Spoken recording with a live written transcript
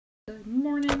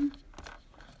morning.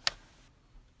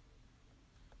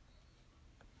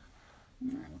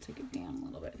 All right, we'll take it down a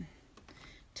little bit.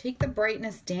 Take the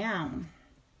brightness down.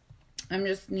 I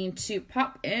just need to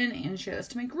pop in and share this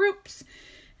to my groups.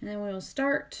 And then we will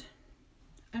start.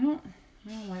 I don't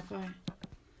Wi-Fi.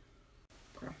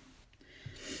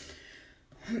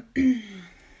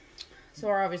 So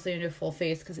we're obviously going to do full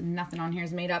face because nothing on here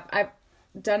is made up. I've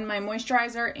done my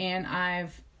moisturizer and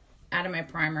I've added my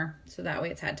primer. So that way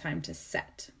it's had time to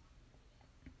set.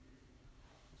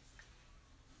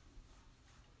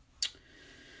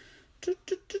 That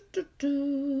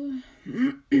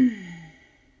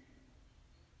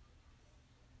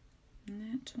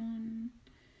one.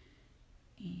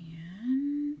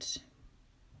 And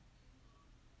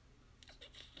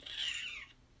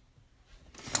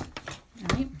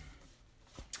all right.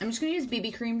 I'm just going to use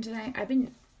BB cream today. I've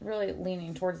been really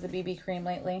leaning towards the BB cream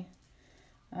lately.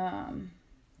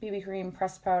 BB cream,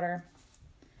 pressed powder.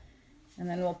 And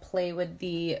then we'll play with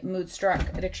the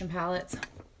Moodstruck Addiction Palettes,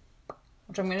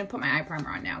 which I'm going to put my eye primer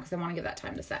on now because I want to give that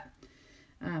time to set.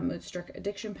 Moodstruck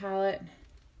Addiction Palette.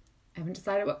 I haven't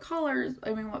decided what palette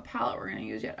we're going to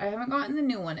use yet. I haven't gotten the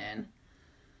new one in.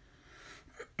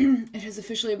 It has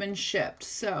officially been shipped,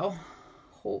 so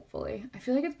hopefully. I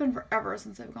feel like it's been forever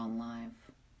since I've gone live.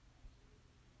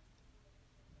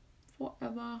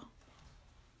 Forever.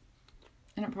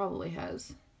 And it probably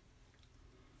has.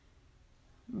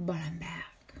 But I'm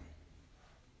back.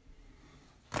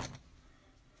 I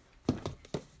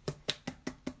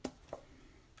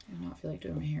do not feel like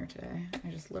doing my hair today. I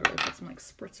just literally put some like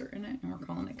spritzer in it and we're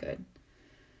calling it good.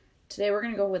 Today we're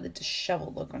going to go with a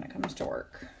disheveled look when it comes to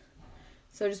work.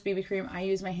 So just BB cream. I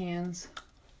use my hands.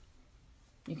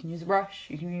 You can use a brush.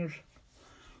 You can use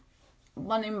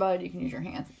London Bud. You can use your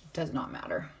hands. It does not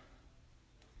matter.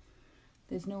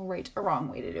 There's no right or wrong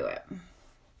way to do it.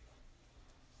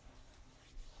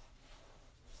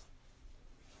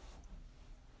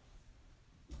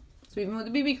 So even with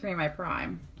the BB cream, I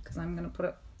prime because I'm going to put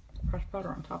a pressed powder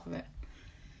on top of it.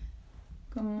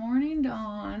 Good morning,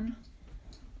 Dawn.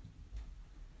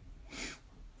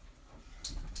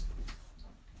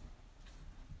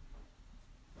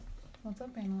 What's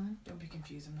up, Anna? Don't be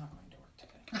confused. I'm not going to work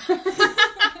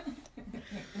today.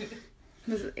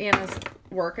 This is Anna's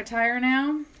work attire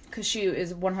now because she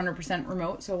is 100%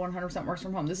 remote, so 100% works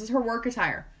from home. This is her work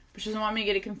attire, but she doesn't want me to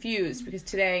get it confused because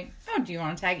today, do you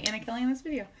want to tag Anna Kelly in this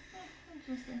video?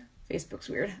 Facebook's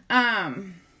weird.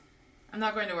 I'm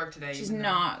not going to work today. She's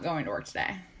not going to work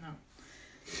today. No.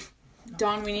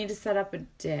 Dawn, we need to set up a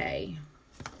day.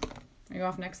 Are you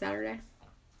off next Saturday?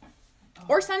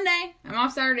 Or Sunday. I'm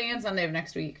off Saturday and Sunday of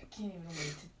next week. I can't even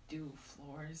wait to do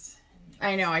floors.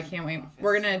 I know, I can't wait.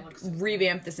 We're going to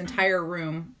revamp this entire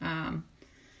room.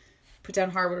 Put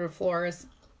down hardwood floors.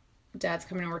 Dad's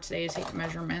coming over today to take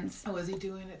measurements. Oh, is he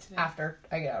doing it today? After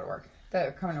I get out of work.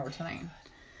 They're coming over tonight.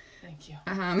 Thank you.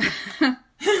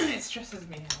 It stresses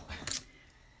me out.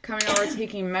 Coming over,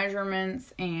 taking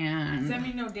measurements, and... Does that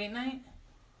mean no date night?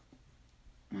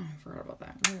 Oh, I forgot about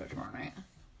that. We're going to go tomorrow night.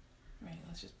 Right,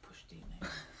 let's just push date night.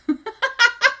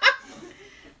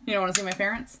 You don't want to see my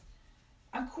parents?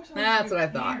 Of course I want to see my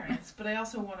thought. Parents, but I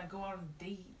also want to go on a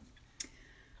date.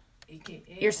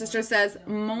 AKA Your sister says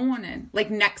morning. Like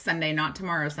next Sunday, not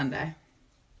tomorrow Sunday.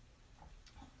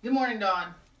 Good morning,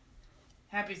 Dawn.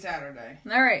 Happy Saturday.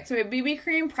 All right, so we have BB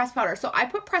cream, pressed powder. So I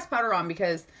put pressed powder on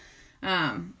because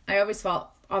I always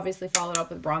obviously follow it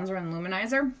up with bronzer and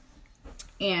luminizer.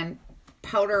 And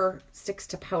powder sticks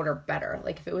to powder better.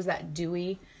 Like if it was that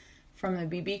dewy from the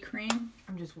BB cream.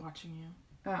 I'm just watching you.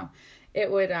 Oh, it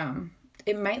would,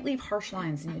 it might leave harsh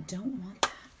lines and you don't want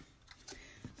that.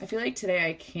 I feel like today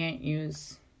I can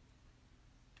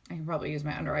probably use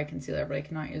my under eye concealer, but I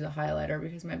cannot use a highlighter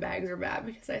because my bags are bad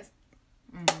because I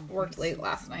worked late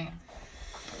last night.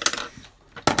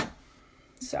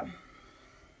 So.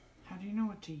 How do you know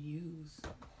what to use?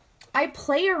 I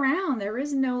play around. There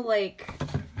is no, like,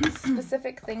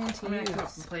 specific thing to use. I'm going to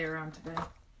play around today.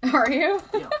 Are you?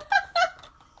 Yeah.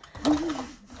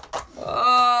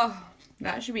 Oh,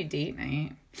 that should be date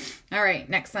night. All right,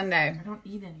 next Sunday. I don't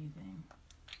eat anything.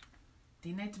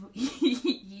 Date night's about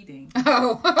eating.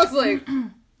 Oh, I was like...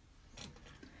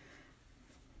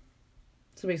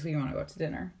 So basically you want to go out to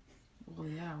dinner. Well,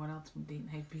 yeah, what else would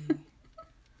date night be?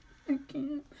 I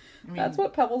can't. That's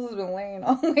what Pebbles has been laying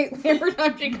on lately. Every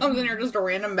time she comes in here, just a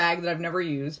random bag that I've never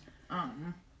used. I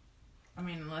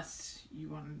mean, unless you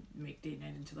want to make date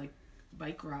night into, like,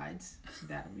 bike rides.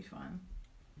 That would be fun.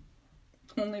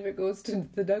 Only if it goes to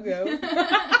the dugout.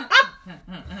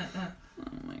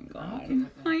 Oh my god.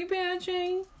 Hi,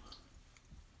 Patchy.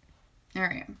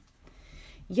 Alright.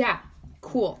 Yeah.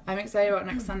 Cool. I'm excited about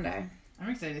next Sunday. I'm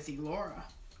excited to see Laura.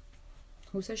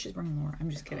 Who says she's bringing Laura? I'm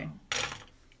just kidding.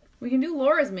 We can do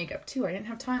Laura's makeup too. I didn't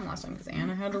have time last time because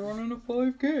Anna had to run in a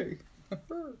 5K.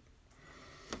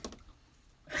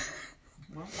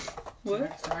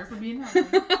 What? Sorry for being out.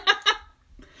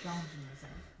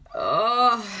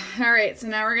 Oh, all right. So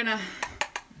now we're gonna.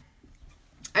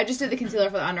 I just did the concealer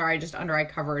for the under eye, just under eye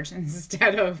coverage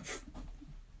instead of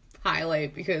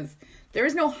highlight because there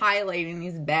is no highlight in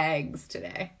these bags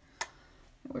today. I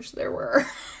wish there were,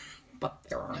 but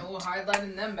there aren't. No highlight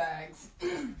in them bags.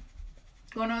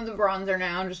 Going on with the bronzer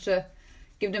now just to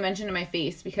give dimension to my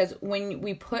face because when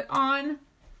we put on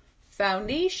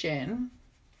foundation,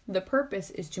 the purpose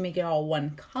is to make it all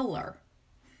one color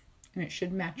and it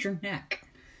should match your neck.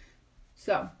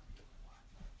 So,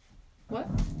 what?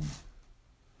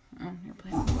 Oh, you're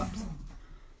playing with whoops.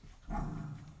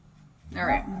 All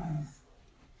right.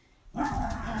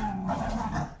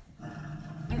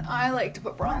 And I like to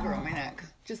put bronzer on my neck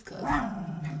just because.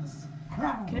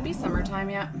 Can it be summertime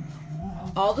yet?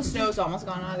 All the snow's almost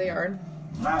gone out of the yard.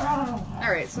 All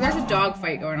right, so there's a dog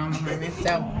fight going on behind me,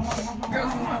 so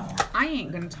I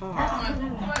ain't gonna talk.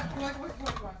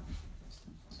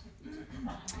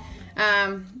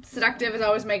 Seductive is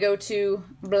always my go-to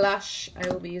blush. I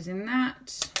will be using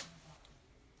that.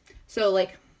 So,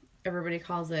 like, everybody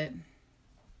calls it...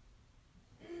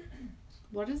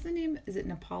 What is the name? Is it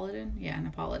Napolitan? Yeah,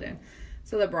 Napolitan.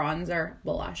 So the bronzer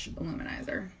blush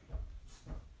illuminizer.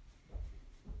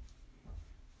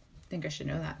 I think I should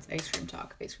know that. It's ice cream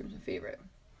talk. Ice cream's my favorite.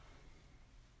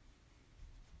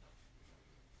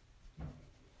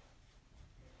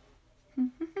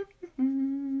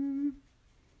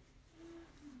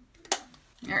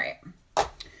 All right.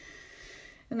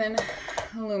 And then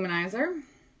luminizer.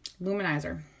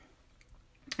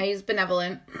 I use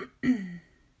Benevolent.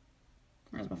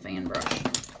 Where's my fan brush?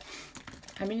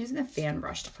 I've been using the fan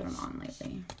brush to put them on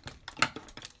lately,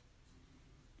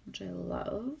 which I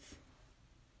love.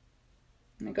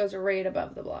 And it goes right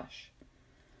above the blush.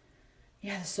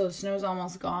 Yeah, so the snow's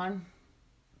almost gone.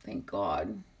 Thank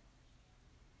God.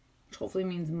 Which hopefully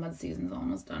means mud season's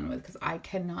almost done with because I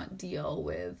cannot deal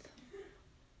with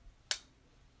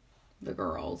the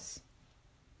girls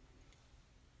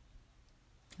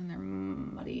and their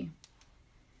muddiness.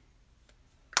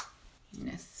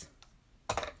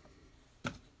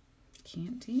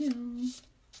 Can't deal.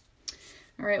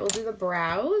 All right, we'll do the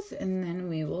brows and then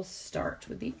we will start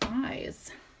with the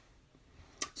eyes.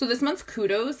 So this month's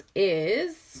kudos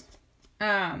is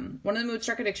one of the Mood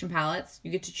Struck Addiction palettes.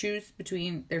 You get to choose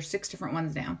between, there's 6 different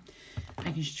ones now.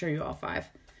 I can show you all 5.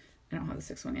 I don't have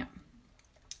the 6th one yet.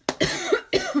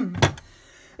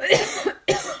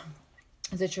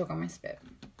 As I choke on my spit.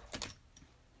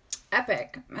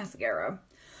 Epic mascara.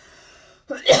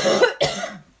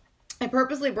 I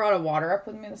purposely brought a water up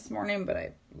with me this morning, but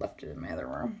I left it in my other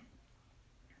room.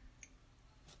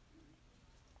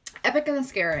 Epic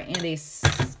mascara and a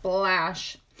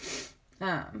splash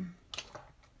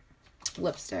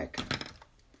lipstick.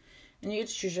 And you get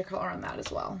to choose your color on that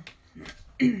as well.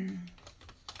 I'm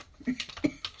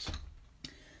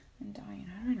dying.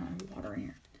 How do I not have water in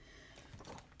here?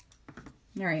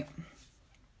 Alright.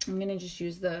 I'm going to just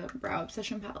use the Brow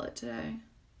Obsession palette today,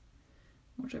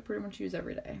 which I pretty much use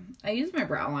every day. I use my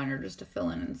brow liner just to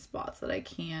fill in spots that I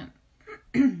can't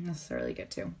necessarily get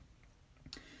to.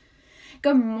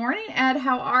 Good morning, Ed.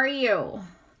 How are you?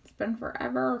 It's been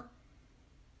forever.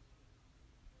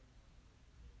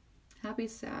 Happy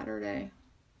Saturday.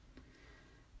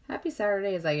 Happy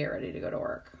Saturday as I get ready to go to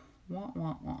work. Wah,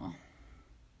 wah, wah.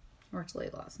 Worked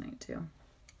late last night, too.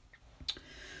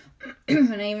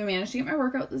 And I even managed to get my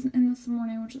workout in this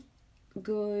morning, which is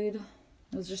good.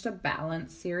 It was just a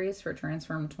balance series for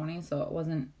Transform 20, so it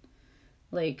wasn't,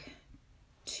 like,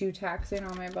 too taxing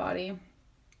on my body.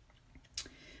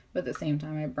 But at the same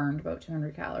time, I burned about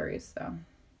 200 calories, so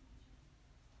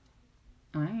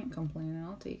I ain't complaining.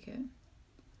 I'll take it.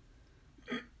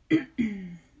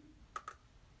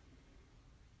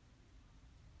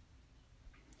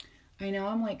 I know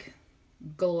I'm, like,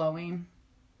 glowing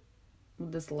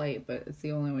with this light, but it's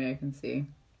the only way I can see.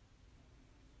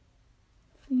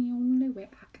 It's the only way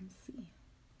I can see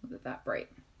with it that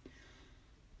bright.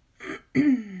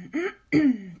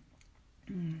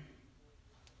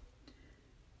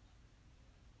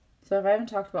 So if I haven't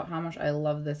talked about how much I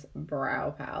love this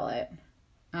brow palette,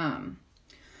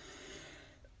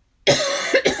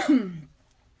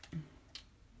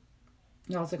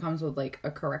 it also comes with like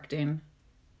a correcting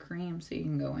cream, so you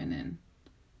can go in and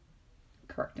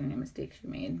correct any mistakes you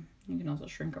made. You can also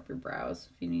shrink up your brows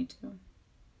if you need to.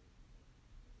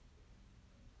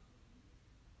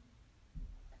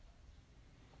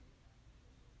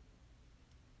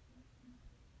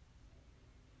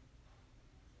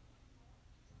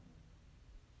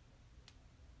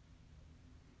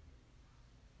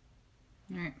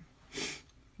 Alright.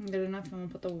 Good enough. I'm going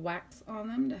to put the wax on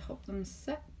them to help them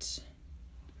set.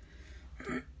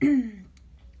 And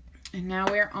now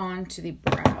we're on to the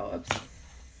brow.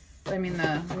 The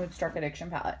Mood Struck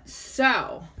Addiction palette.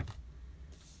 So,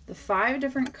 the 5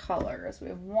 different colors. We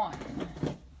have 1,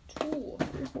 2,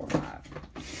 3, 4,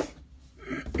 5.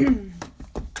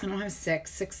 I don't have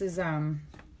 6. 6 is,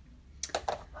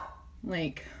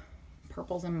 like,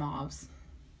 purples and mauves.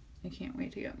 I can't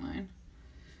wait to get mine.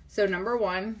 So, number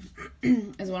 1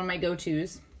 is one of my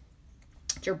go-tos.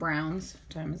 It's your browns. What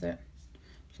time is it?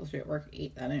 I'm supposed to be at work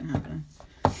 8. That ain't happening.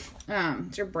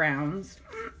 It's your browns.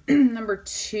 Number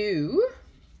 2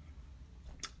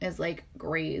 is like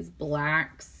grays,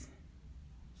 blacks.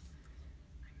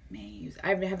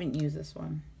 I haven't used this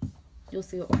one. You'll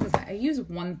see what was that. I used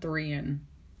 1, 3, and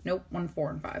nope, 1, 4,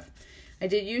 and 5. I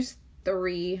did use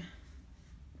 3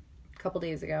 a couple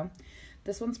days ago.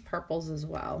 This one's purples as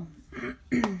well.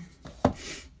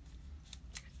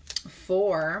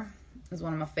 4 is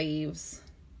one of my faves.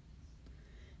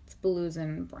 It's blues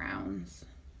and browns.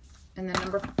 And then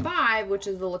number 5, which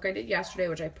is the look I did yesterday,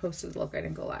 which I posted the look, I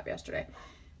didn't go live yesterday,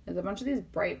 is a bunch of these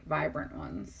bright, vibrant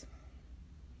ones.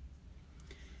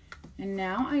 And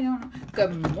now I don't know.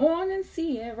 Good morning,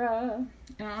 Sierra.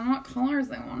 And I don't know what colors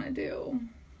I want to do.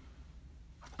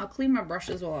 I'll clean my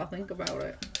brushes while I think about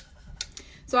it.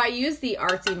 So I use the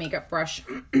Artsy makeup brush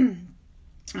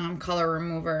color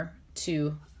remover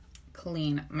to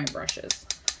clean my brushes.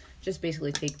 Just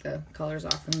basically take the colors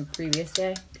off from the previous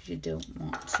day because you don't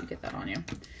want to get that on you.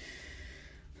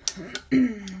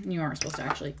 You aren't supposed to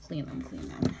actually clean them. Really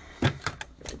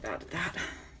bad at that.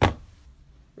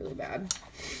 Really bad.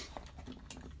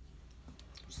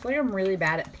 Just like I'm really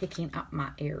bad at picking up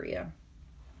my area.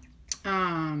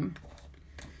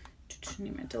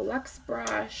 Need my deluxe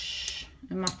brush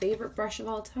and my favorite brush of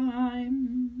all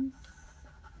time.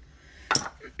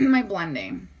 My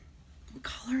blending. What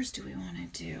colors do we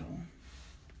want to do?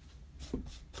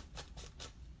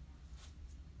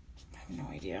 I have no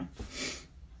idea.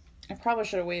 I probably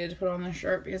should have waited to put on this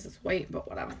shirt because it's white, but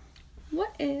whatever.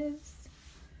 What is?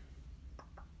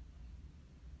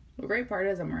 The great part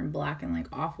is I'm wearing black and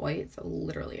like off-white, so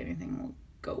literally anything will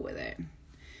go with it.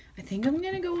 I think I'm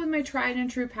going to go with my tried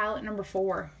and true palette number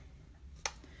 4.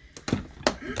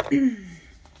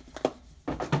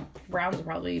 Browns will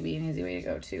probably be an easy way to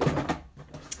go too.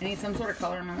 I need some sort of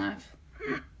color in my life.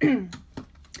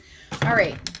 All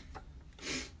right.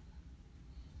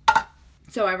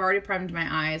 So I've already primed my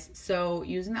eyes. So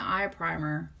using the eye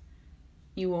primer,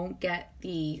 you won't get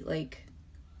the like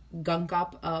gunk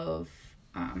up of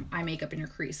eye makeup in your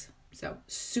crease. So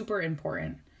super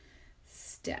important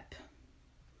step.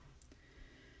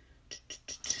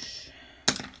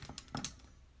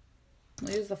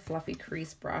 We'll use the fluffy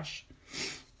crease brush.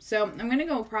 So I'm going to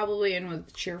go probably in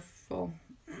with Cheerful.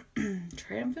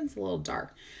 Triumphant's a little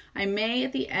dark. I may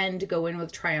at the end go in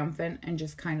with Triumphant and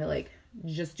just kind of like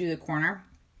just do the corner.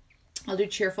 I'll do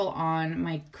Cheerful on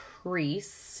my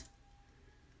crease.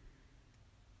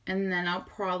 And then I'll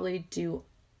probably do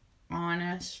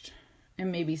Honest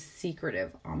and maybe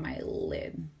Secretive on my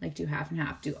lid. Like do half and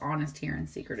half. Do Honest here and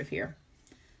Secretive here.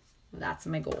 That's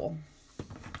my goal.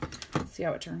 Let's see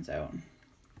how it turns out.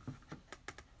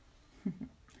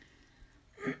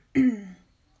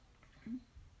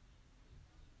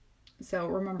 So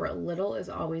remember, a little is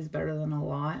always better than a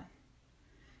lot.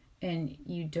 And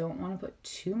you don't want to put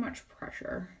too much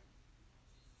pressure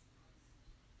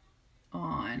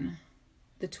on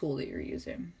the tool that you're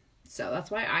using. So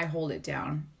that's why I hold it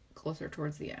down closer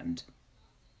towards the end.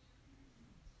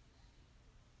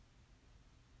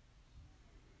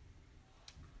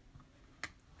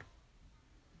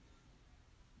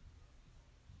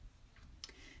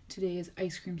 Today is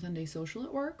Ice Cream Sunday social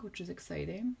at work, which is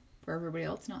exciting for everybody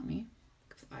else, not me,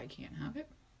 because I can't have it.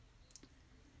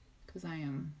 Because I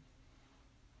am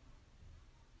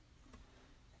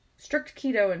strict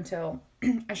keto until,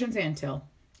 I shouldn't say until,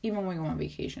 even when we go on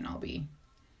vacation, I'll be,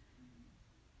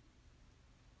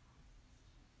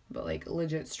 but like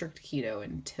legit strict keto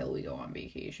until we go on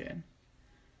vacation.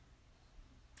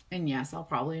 And yes, I'll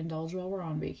probably indulge while we're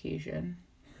on vacation,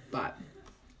 but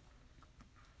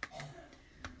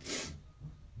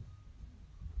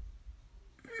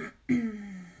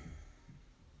in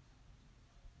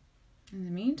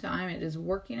the meantime, it is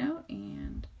working out,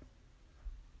 and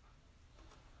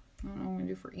I don't know what I'm going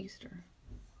to do for Easter.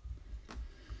 I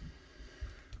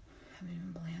haven't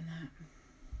even planned that.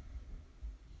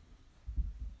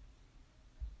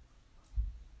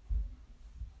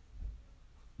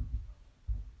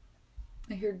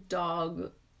 I hear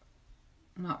dog,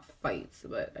 not fights,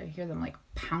 but I hear them like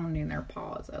pounding their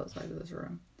paws outside of this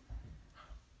room.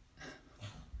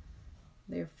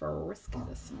 They're frisky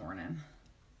this morning.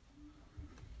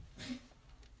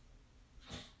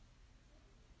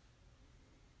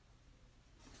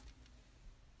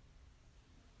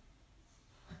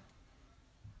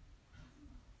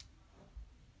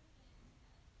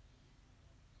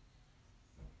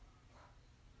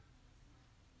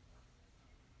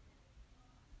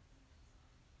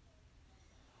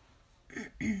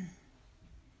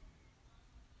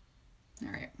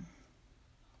 All right.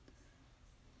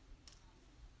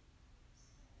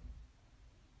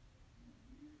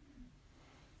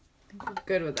 I think we're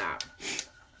good with that.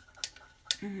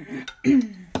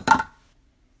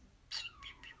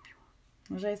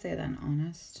 What did I say then?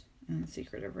 Honest and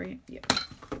secretive, right? Yep.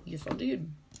 Yes, I did.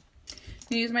 I'm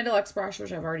gonna use my deluxe brush,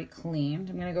 which I've already cleaned.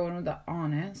 I'm gonna go in with the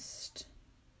honest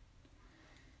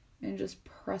and just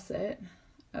press it.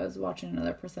 I was watching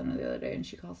another presenter the other day, and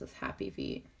she calls this happy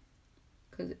feet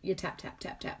because you tap, tap,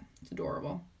 tap, tap. It's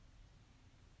adorable.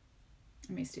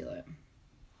 Let me steal it.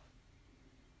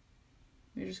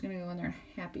 You're just gonna go in there and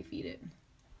happy feet it.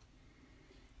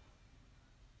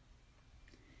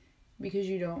 Because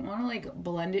you don't want to like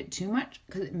blend it too much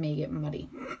because it may get muddy.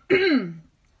 Hair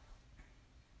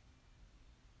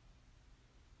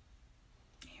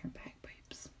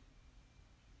bagpipes.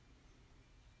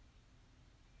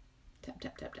 Tap,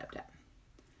 tap, tap, tap, tap.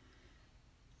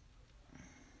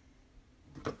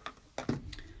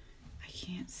 I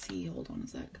can't see. Hold on a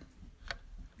sec.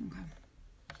 Okay.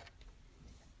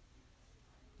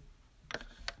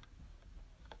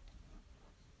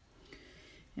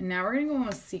 And now we're going to go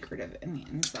with secretive in the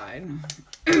inside.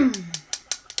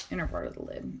 Inner part of the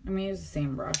lid. I'm going to use the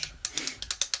same brush.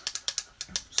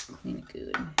 Just clean it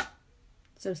good.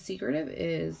 So secretive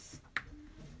has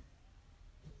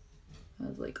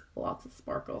like lots of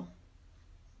sparkle.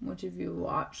 Which if you've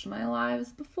watched my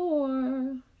lives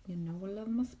before, you know I love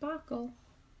my sparkle.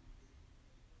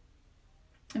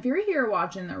 If you're here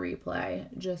watching the replay,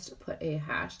 just put a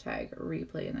hashtag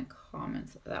replay in the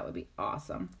comments. That would be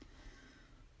awesome.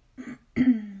 Good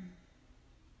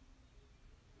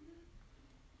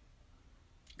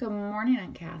morning,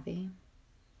 Aunt Kathy.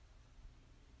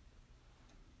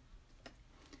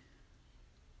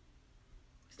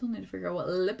 Still need to figure out what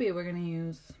lippy we're going to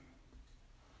use.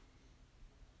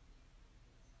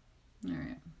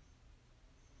 Alright.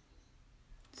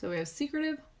 So we have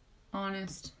secretive,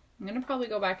 honest. I'm going to probably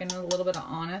go back into a little bit of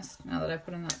honest now that I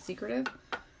put in that secretive.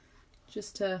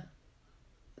 Just for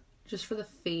the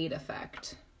fade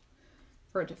effect.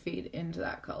 For it to fade into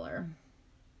that color.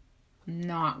 I'm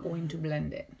not going to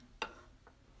blend it.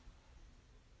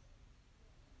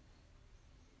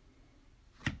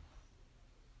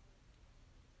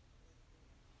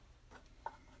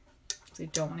 So you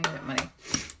don't want to get it muddy.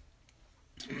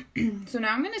 So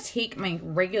now I'm going to take my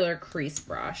regular crease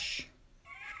brush.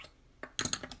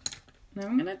 Now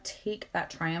I'm going to take that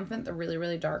Triumphant, the really,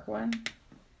 really dark one,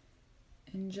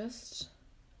 and just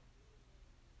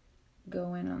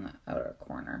go in on the outer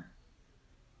corner.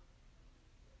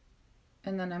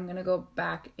 And then I'm going to go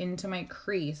back into my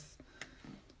crease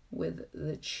with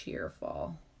the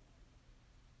Cheerful.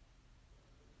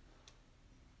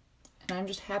 And I'm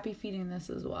just happy feeding this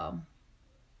as well.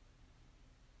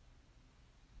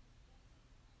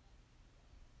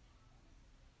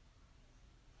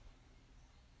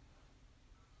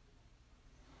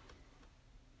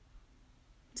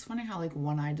 It's funny how like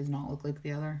one eye does not look like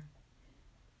the other.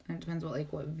 And it depends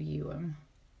what view I'm.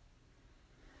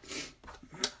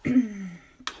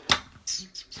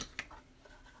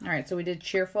 Alright, so we did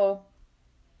Cheerful.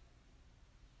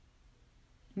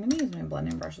 I'm going to use my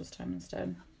blending brush this time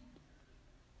instead.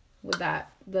 With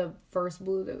the first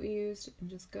blue that we used, and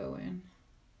just go in.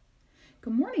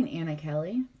 Good morning, Anna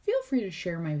Kelly. Feel free to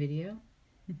share my video.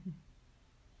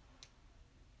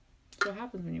 That's what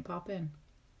happens when you pop in.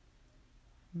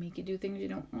 Make you do things you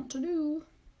don't want to do.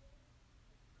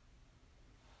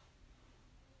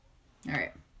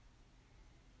 Alright.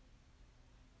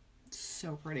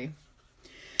 So pretty.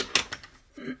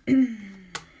 Do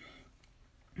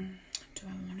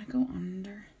I want to go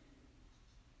under?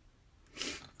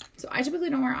 So I typically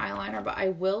don't wear eyeliner, but I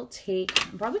will take,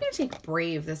 I'm probably going to take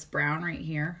Brave, this brown right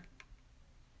here,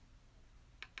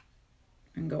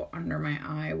 and go under my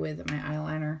eye with my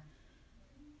eyeliner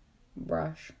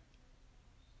brush.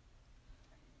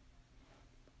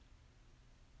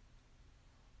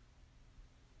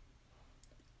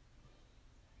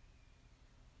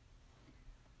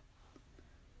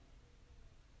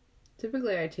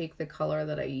 Typically, I take the color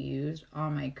that I used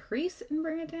on my crease and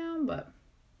bring it down, but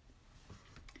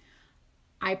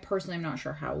I personally am not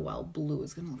sure how well blue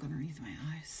is going to look underneath my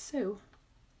eyes. So,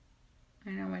 I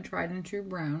know my tried and true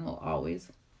brown will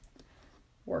always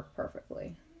work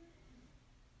perfectly.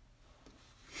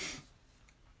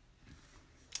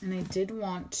 And I did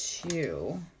want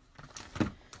to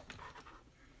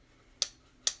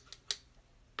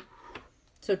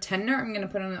so tender, I'm going to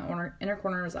put on the inner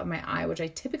corners of my eye, which I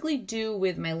typically do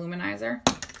with my luminizer.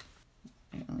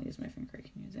 I can only use my finger, I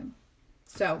can use it.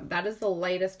 So that is the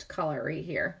lightest color right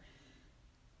here.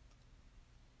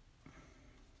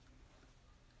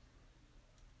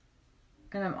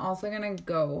 And I'm also going to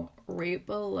go right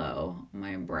below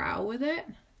my brow with it,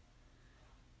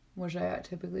 which I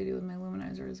typically do with my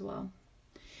luminizer as well.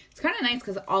 It's kind of nice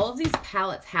because all of these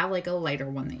palettes have like a lighter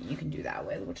one that you can do that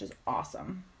with, which is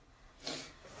awesome.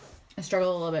 I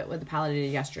struggled a little bit with the palette I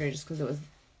did yesterday just because it was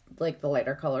like the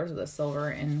lighter colors of the silver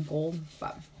and gold,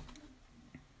 but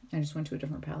I just went to a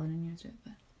different palette and used it.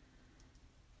 But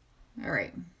all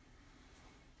right.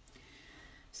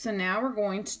 So now we're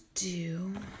going to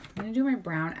do, I'm going to do my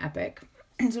brown Epic.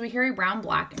 And so we carry brown,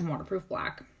 black, and waterproof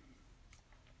black.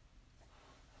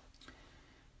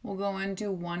 We'll go and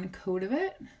do one coat of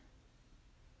it.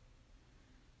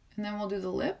 And then we'll do the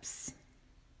lips.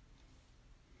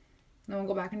 Then we'll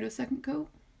go back and do a second coat.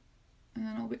 And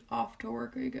then I'll be off to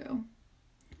work I go.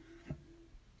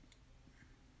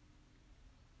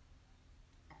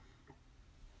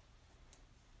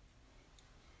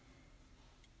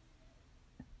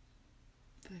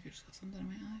 I feel like I just got something in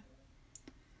my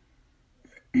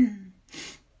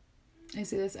eye. I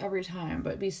say this every time,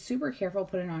 but be super careful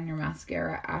putting on your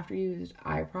mascara after you use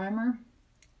eye primer,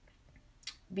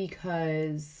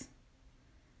 because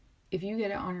if you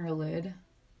get it on your lid,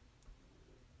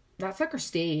 that sucker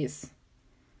stays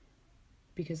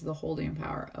because of the holding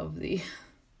power of the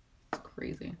it's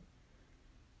crazy.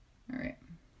 All right,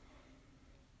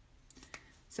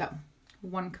 so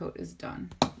one coat is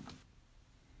done.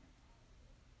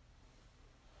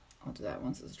 I'll do that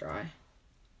once it's dry.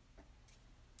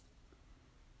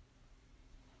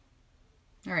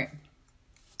 All right,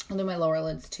 I'll do my lower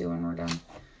lids too when we're done.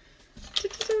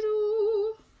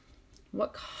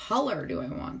 What color do I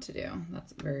want to do?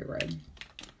 That's very red.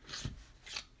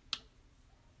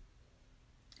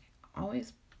 I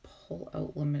always pull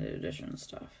out limited edition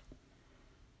stuff.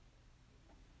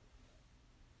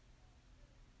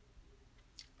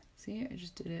 See, I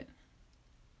just did it.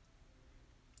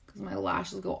 Because my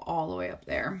lashes go all the way up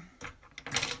there.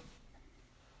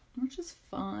 Which is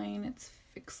fine, it's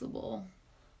fixable.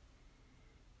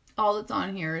 All that's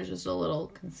on here is just a little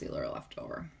concealer left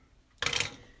over.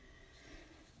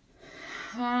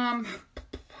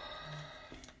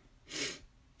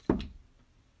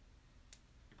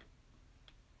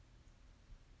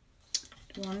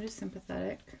 Do you want to do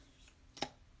sympathetic?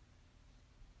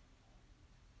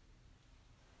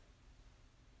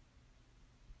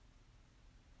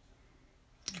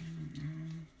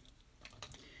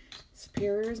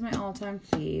 Superior is my all-time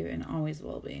fave and always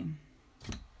will be.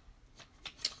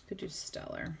 Could do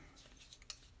Stellar.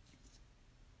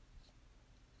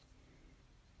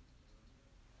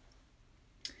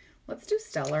 Let's do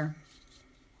Stellar.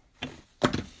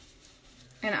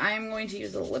 And I'm going to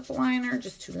use a lip liner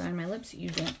just to line my lips. You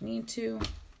don't need to.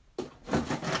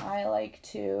 I like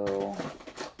to,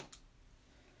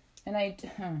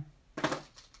 and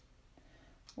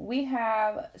we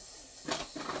have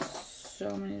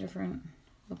so many different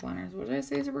lip liners. What did I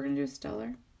say? So we're going to do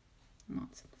Stellar?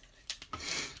 Not sympathetic.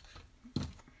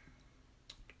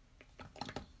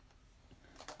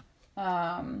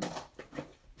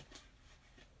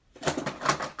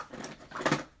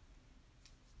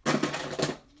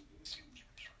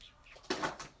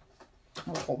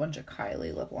 A whole bunch of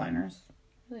Kylie lip liners.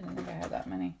 I really didn't think I had that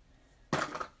many.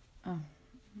 Oh,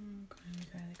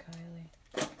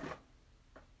 Kylie.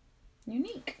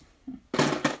 Unique.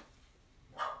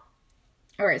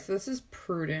 All right, so this is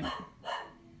Prudent.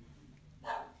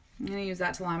 I'm going to use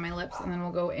that to line my lips, and then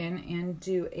we'll go in and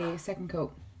do a second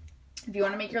coat. If you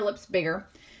want to make your lips bigger,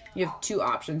 you have two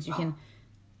options. You can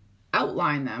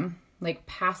outline them, like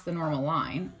past the normal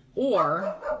line,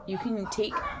 or you can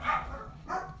take...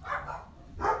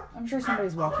 I'm sure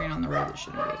somebody's walking on the road that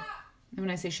shouldn't be. And when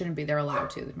I say shouldn't be, they're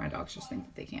allowed to. My dogs just think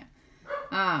that they can't.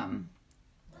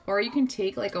 Or you can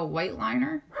take like a white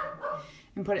liner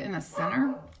and put it in the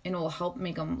center, and it will help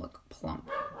make them look plump.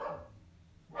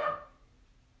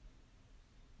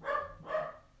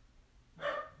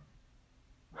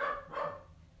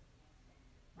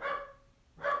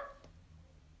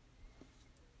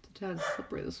 It's a tad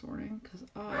slippery this morning because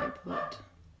I put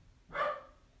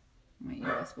my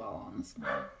US ball on this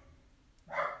morning.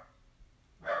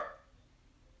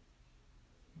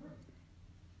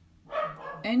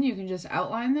 And you can just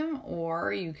outline them,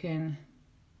 or you can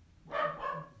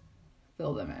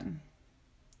fill them in.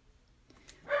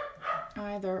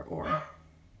 Either or.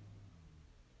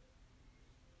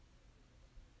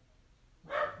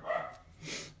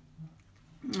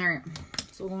 Alright,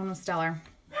 so we're going with Stellar.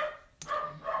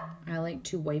 I like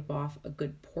to wipe off a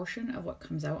good portion of what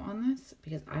comes out on this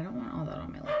because I don't want all that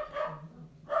on my lip.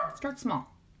 Start small,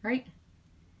 right?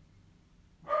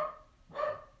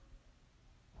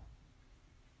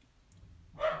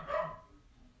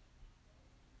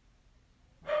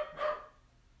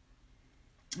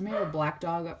 I may have a black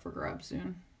dog up for grabs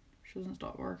soon. She doesn't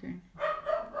stop working.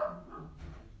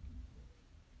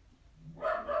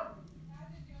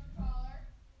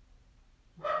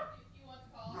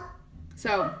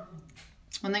 So,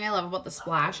 one thing I love about the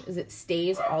splash is it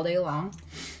stays all day long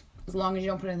as you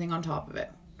don't put anything on top of it.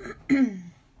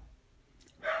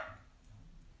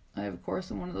 I, of course,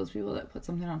 am one of those people that put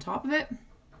something on top of it.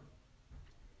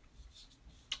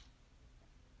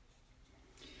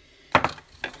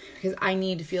 Because I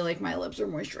need to feel like my lips are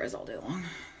moisturized all day long.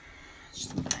 It's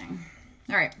just a thing.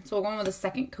 Alright, so we're going with a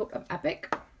second coat of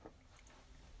Epic.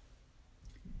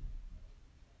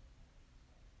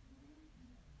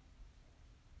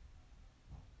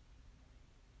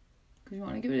 Because you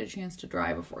want to give it a chance to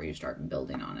dry before you start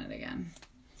building on it again.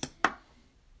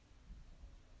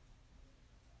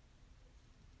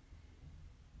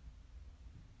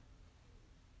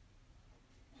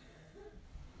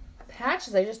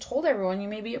 Patches, I just told everyone you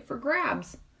may be up for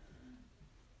grabs.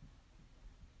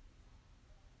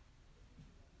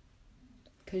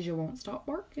 Because you won't stop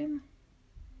working.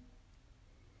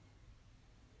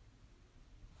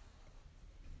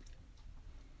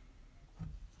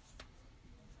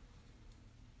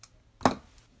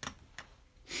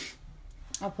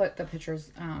 I'll put the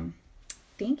pictures,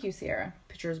 thank you, Sierra,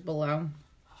 pictures below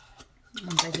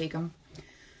once I take them.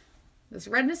 This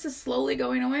redness is slowly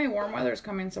going away. Warm weather's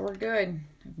coming, so we're good.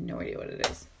 I have no idea what it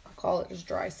is. I'll call it just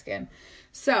dry skin.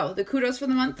 So, the kudos for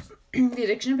the month, the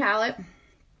Addiction palette.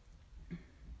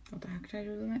 What the heck did I do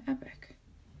with my Epic?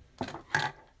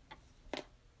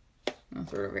 I'll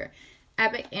throw it over here.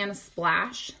 Epic and a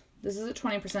Splash. This is a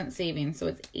 20% savings, so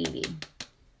it's 80.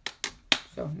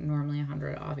 So, normally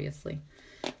 100, obviously.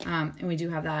 And we do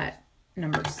have that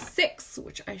number 6,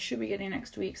 which I should be getting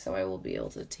next week, so I will be able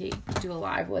to do a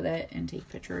live with it and take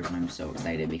pictures. And I'm so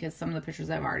excited because some of the pictures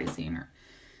I've already seen are,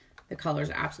 the colors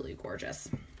are absolutely gorgeous.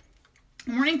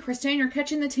 Good morning, Kristen. You're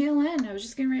catching the tail end. I was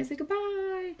just getting ready to say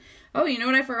goodbye. Oh, you know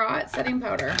what I forgot? Setting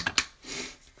powder.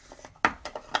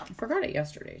 I forgot it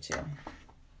yesterday too.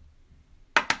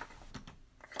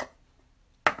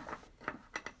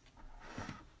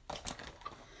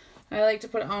 I like to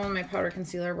put it on my powder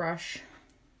concealer brush,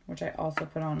 which I also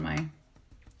put on my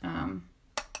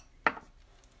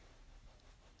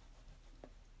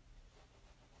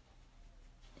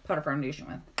powder foundation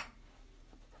with.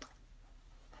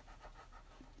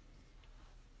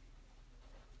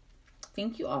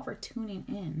 Thank you all for tuning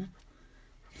in.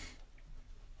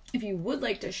 If you would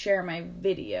like to share my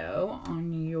video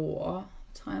on your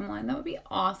timeline, that would be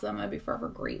awesome. I'd be forever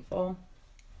grateful.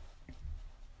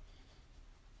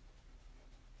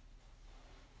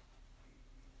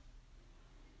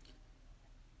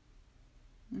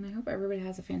 And I hope everybody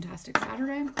has a fantastic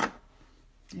Saturday. I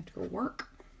have to go work.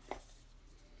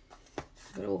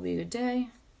 But it will be a good day.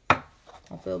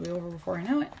 Hopefully it'll be over before I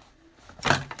know it.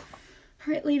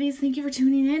 All right, ladies, thank you for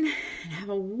tuning in. And have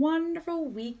a wonderful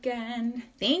weekend.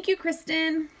 Thank you,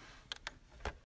 Kristen.